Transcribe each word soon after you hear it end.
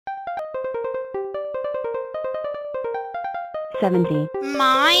70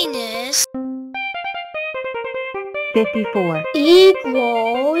 minus 54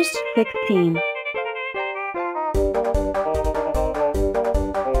 equals 16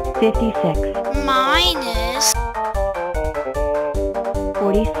 56 minus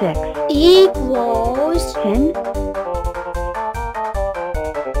 46 equals 10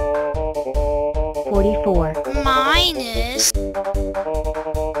 44 minus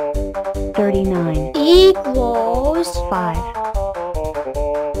 39 equals 5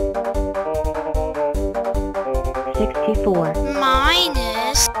 64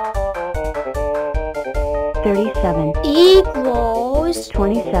 minus 37 equals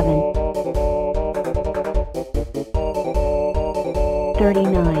 27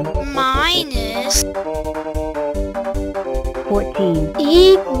 39 minus 14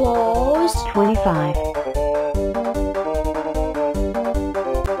 equals 25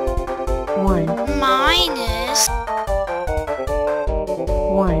 1 minus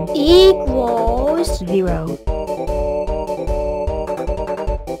 1 equals 0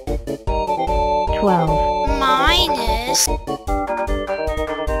 12 minus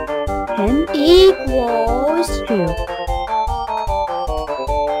 10 equals 2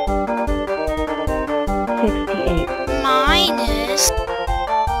 68 minus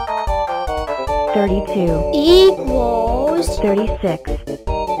 32 equals 36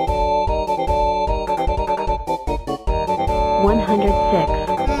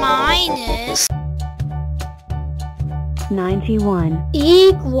 106 minus 91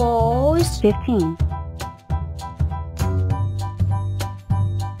 equals 15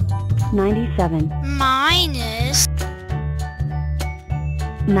 97 minus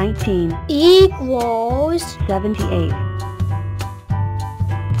 19 equals 78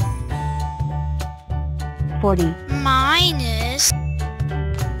 40 minus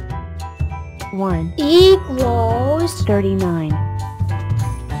 1 equals 39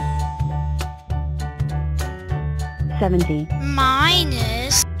 70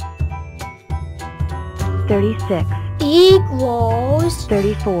 minus 36 equals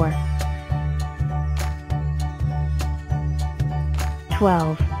 34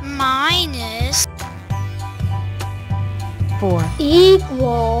 12 minus 4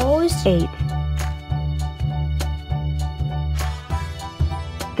 equals 8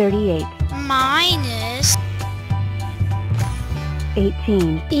 38 minus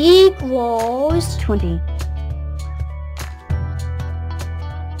 18 equals 20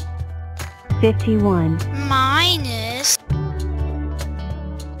 51 minus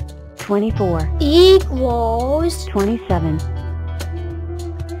 24 equals 27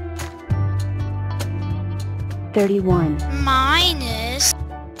 31 minus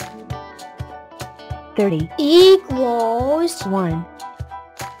 30 equals 1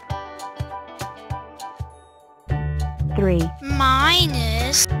 3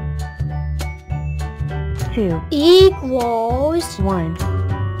 minus 2 equals 1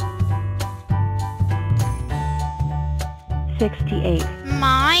 68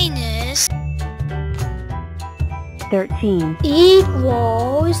 minus 13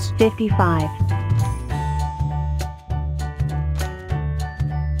 equals 55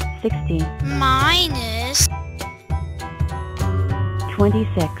 60 minus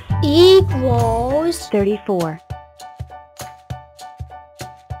 26 equals 34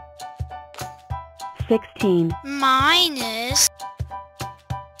 16 minus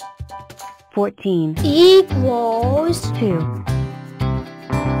 14 equals 2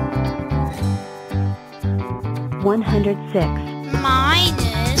 106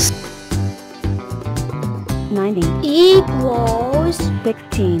 minus 90 equals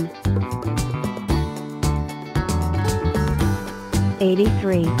 16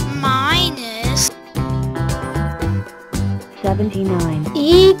 83 minus 79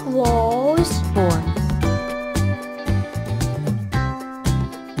 equals 4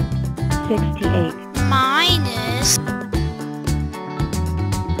 68 minus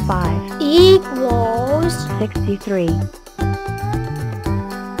 5 equals 63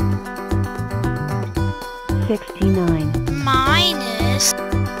 69 minus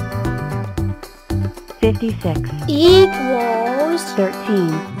 56 equals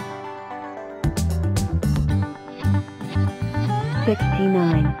 13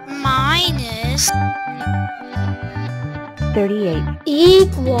 69 minus 38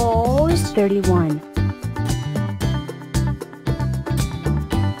 equals 31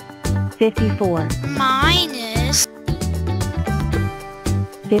 54 minus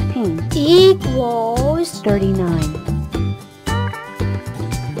 15 equals 39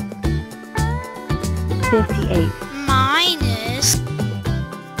 58 minus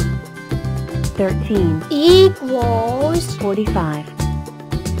 13 equals 45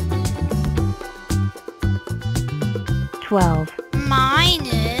 12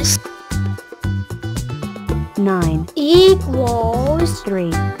 minus 9 equals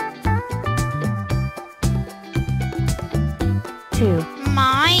 3 2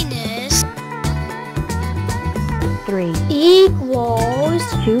 minus 3 equals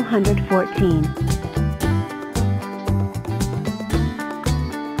 214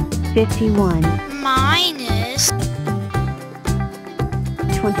 51 minus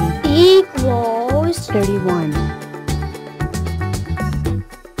 20 equals 31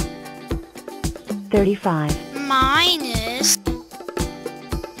 35 minus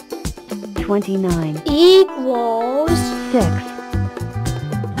 29 equals 6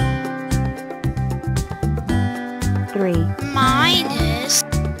 3 minus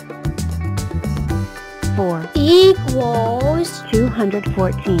 4 equals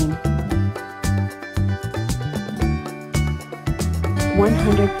 214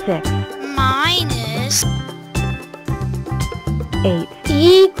 106 minus 8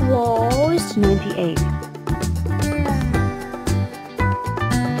 equals 98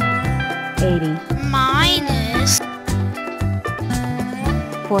 80 minus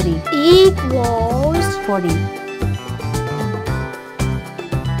 40 equals 40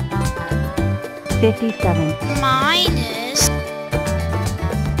 57 minus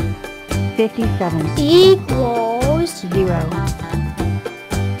 57 equals 0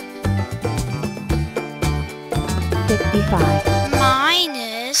 65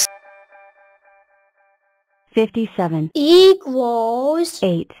 minus 57 equals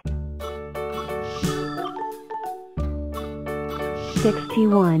 8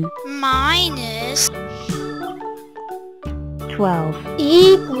 61 minus 12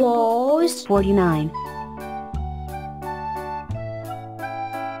 equals 49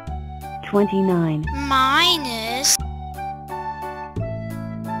 29 minus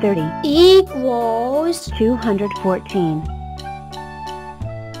 30 equals 214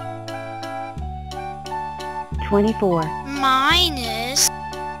 24 minus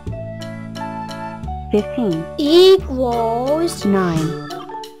 15 equals 9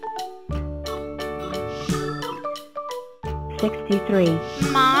 63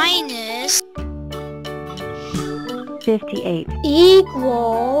 minus 58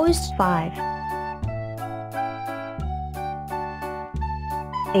 equals 5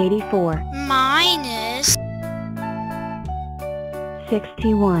 84 minus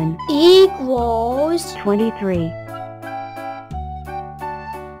 61 equals 23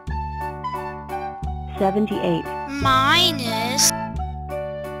 78 minus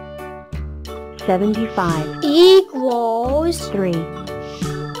 75 equals 3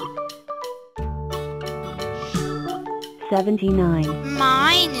 79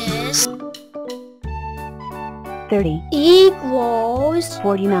 minus 30 equals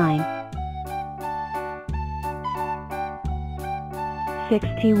 49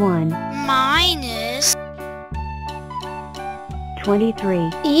 61 minus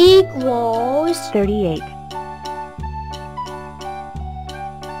 23 equals 38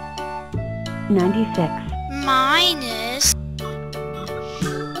 96 minus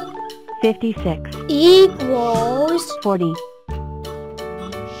 56 equals 40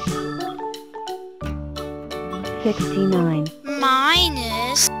 69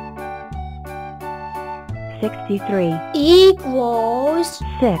 minus 63 equals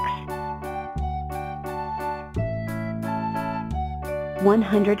 6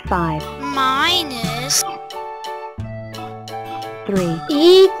 105 minus 3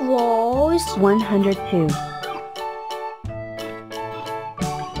 equals 102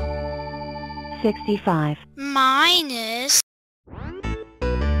 65 minus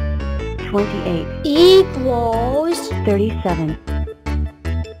 28 equals 37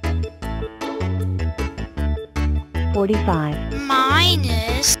 45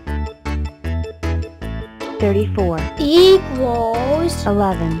 minus 34 equals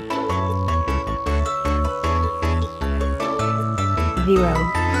 11 0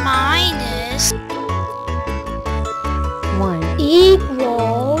 minus 1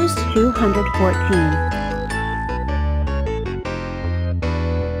 equals 214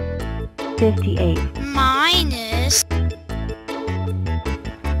 58 minus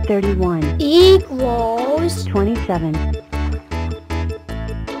 31 equals 27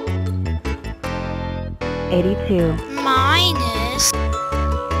 82 minus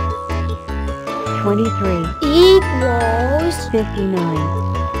 23 equals 59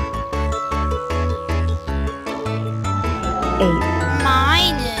 8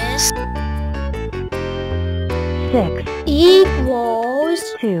 minus 6 equals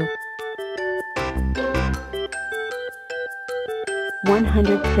 2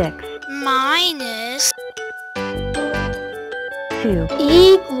 106 minus 2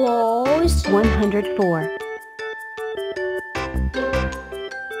 equals 104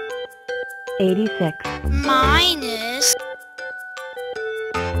 86 minus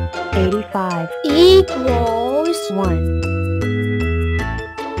 85 equals 1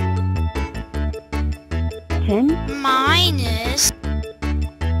 10 minus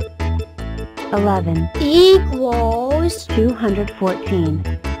 11 equals 214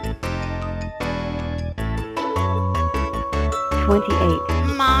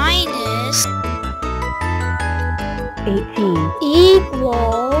 28 minus 18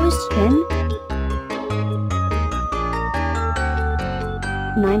 equals 10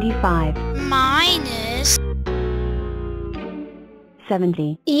 95 minus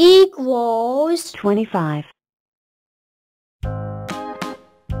 70 equals 25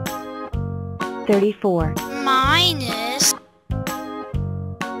 34 minus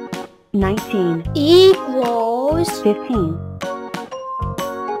 19 equals 15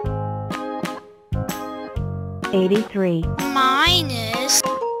 83 minus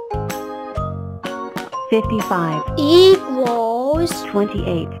 55 equals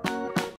 28